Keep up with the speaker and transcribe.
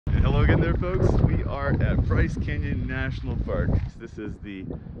Hello again there, folks. We are at Bryce Canyon National Park. This is the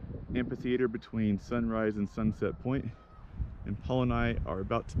amphitheater between Sunrise and Sunset Point, and Paul and I are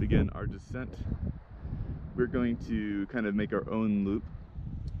about to begin our descent. We're going to kind of make our own loop.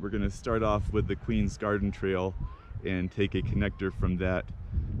 We're going to start off with the Queen's Garden Trail and take a connector from that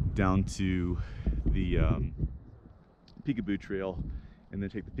down to the Peekaboo Trail, and then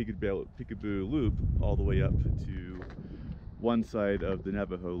take the Peekaboo Loop all the way up to one side of the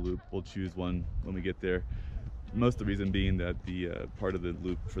Navajo Loop. We'll choose one when we get there. Most of the reason being that the part of the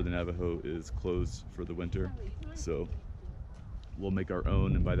loop for the Navajo is closed for the winter. So we'll make our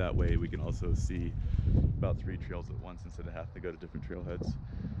own, and by that way we can also see about 3 trails at once instead of having to go to different trailheads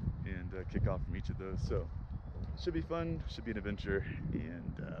and kick off from each of those. So should be fun, should be an adventure,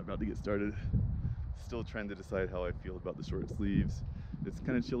 and about to get started. Still trying to decide how I feel about the short sleeves. It's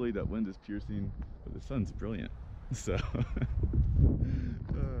kind of chilly, that wind is piercing, but the sun's brilliant. So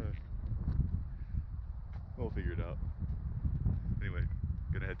we'll figure it out. Anyway,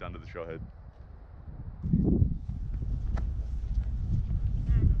 gonna head down to the trailhead.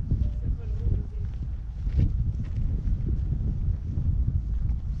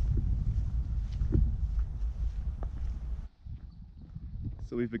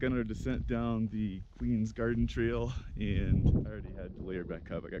 So we've begun our descent down the Queen's Garden Trail, and I already had to layer back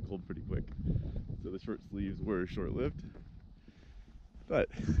up. I got cold pretty quick. So the short sleeves were short-lived. But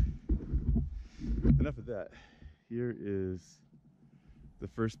enough of that. Here is the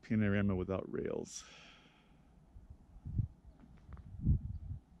first panorama without rails.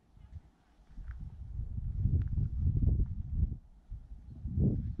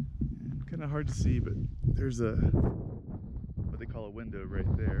 Kind of hard to see, but there's a what they call a window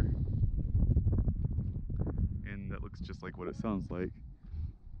right there, and that looks just like what it sounds like.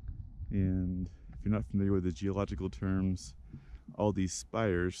 And if you're not familiar with the geological terms, all these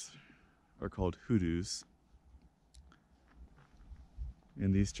spires are called hoodoos,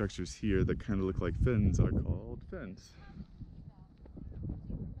 and these structures here that kind of look like fins are called fins.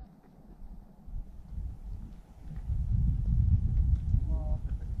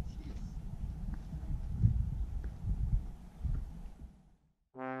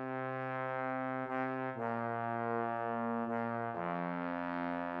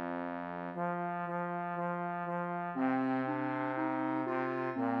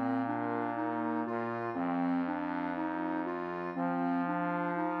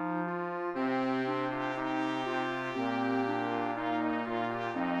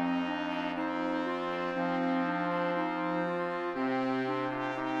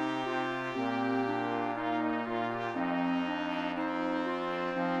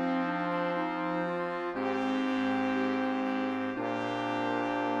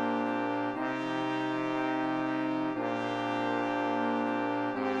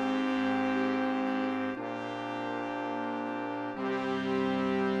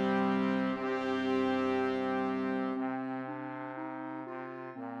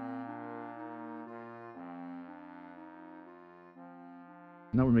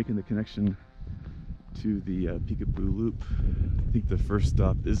 Now we're making the connection to the Peekaboo Loop. I think the first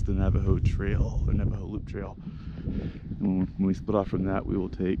stop is the Navajo Trail, or Navajo Loop Trail. And when we split off from that, we will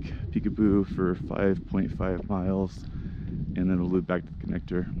take Peekaboo for 5.5 miles, and then we'll loop back to the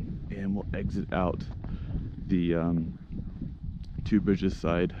connector, and we'll exit out the Two Bridges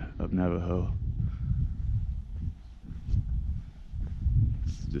side of Navajo.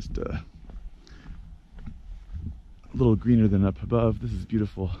 It's just a little greener than up above. This is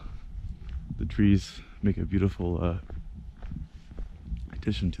beautiful. The trees make a beautiful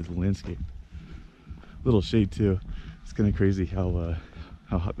addition to the landscape. Little shade too. It's kind of crazy how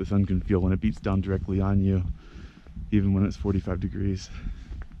hot the sun can feel when it beats down directly on you, even when it's 45 degrees.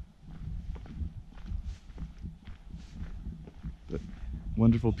 But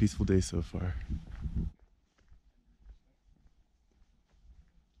wonderful, peaceful day so far.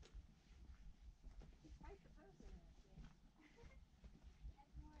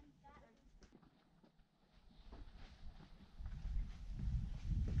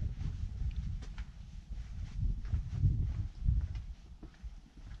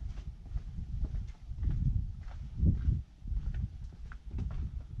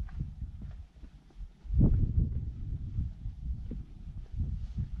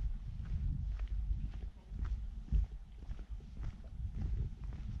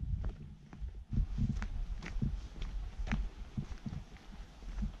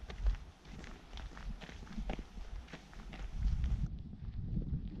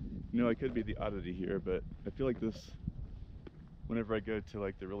 You know, I could be the oddity here, but I feel like this, whenever I go to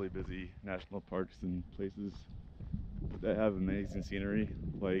like the really busy national parks and places, that have amazing scenery,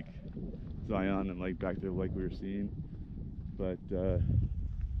 like Zion and like back there like we were seeing. But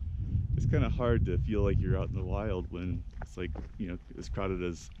it's kind of hard to feel like you're out in the wild when it's like, you know, as crowded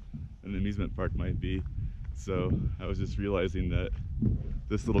as an amusement park might be. So I was just realizing that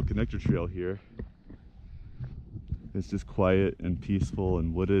this little connector trail here is just quiet and peaceful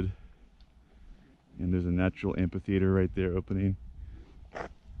and wooded. And there's a natural amphitheater right there opening.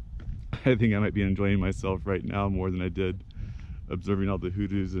 I think I might be enjoying myself right now more than I did observing all the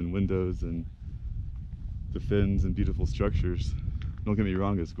hoodoos and windows and the fins and beautiful structures. Don't get me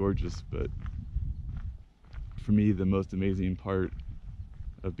wrong, it's gorgeous, but for me, the most amazing part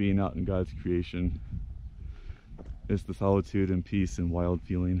of being out in God's creation is the solitude and peace and wild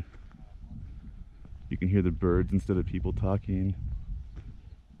feeling. You can hear the birds instead of people talking.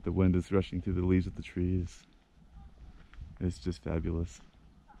 The wind is rushing through the leaves of the trees. It's just fabulous.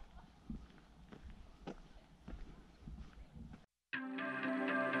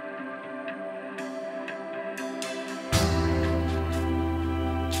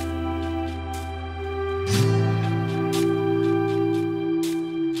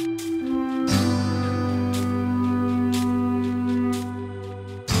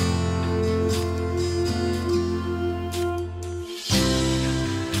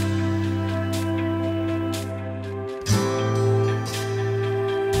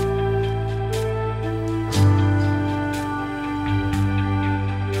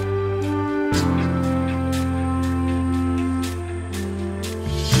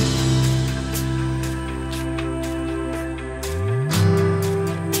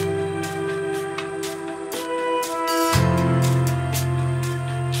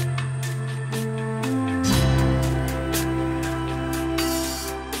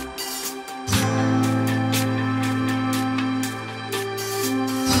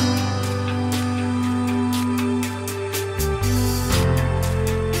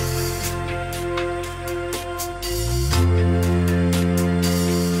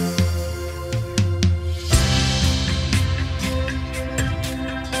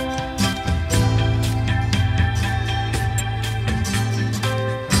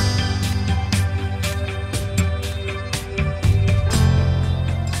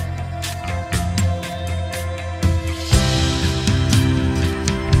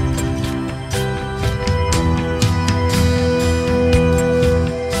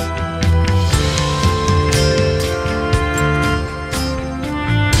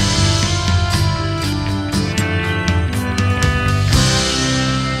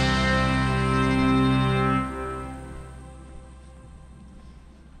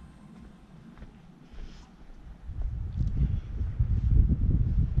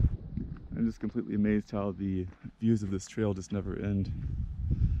 I'm just completely amazed how the views of this trail just never end.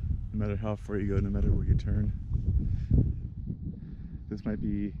 No matter how far you go, no matter where you turn. This might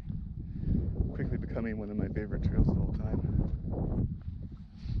be quickly becoming one of my favorite trails of all time.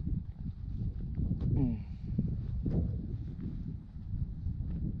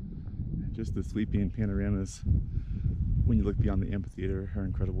 Just the sweeping panoramas when you look beyond the amphitheater are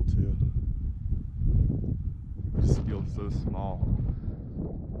incredible too. It just feels so small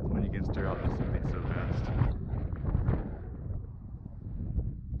when you can stare out into something so vast.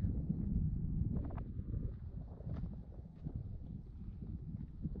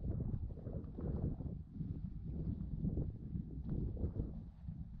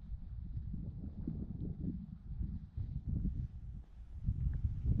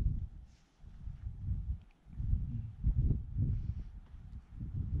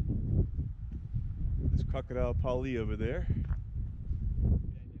 There's Crocodile Polly over there.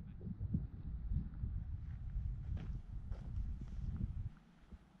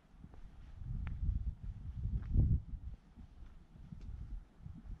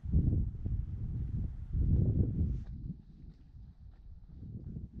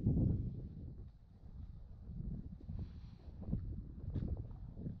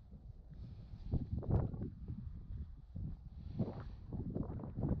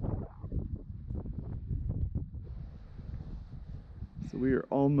 So we are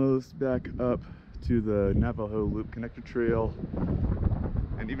almost back up to the Navajo Loop Connector Trail.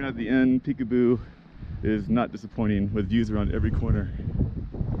 And even at the end, Peekaboo is not disappointing with views around every corner.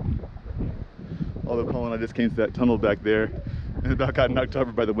 Although Paul and I just came to that tunnel back there and about got knocked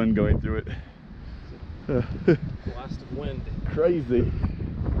over by the wind going through it. Blast of wind. Crazy.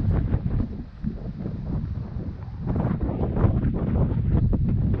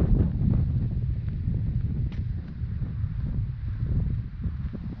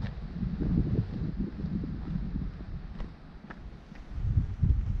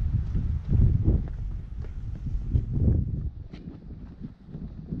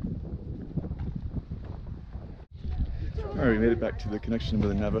 Alright, we made it back to the connection with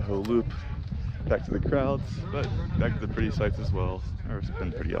the Navajo Loop. Back to the crowds, but back to the pretty sights as well. It's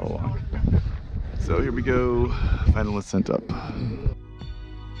been pretty all along. So here we go, final ascent up.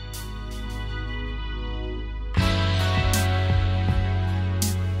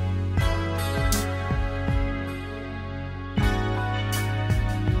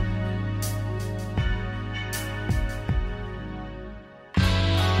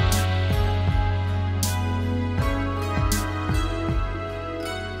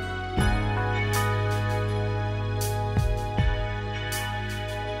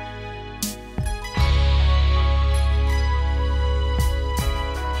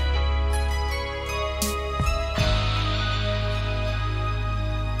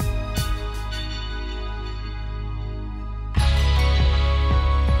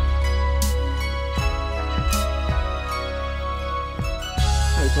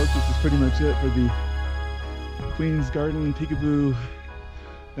 Folks, this is pretty much it for the Queen's Garden Peekaboo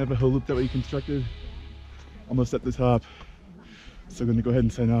Navajo Loop that we constructed. Almost at the top. So I'm going to go ahead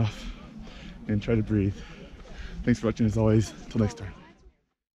and sign off and try to breathe. Thanks for watching as always. Till next time.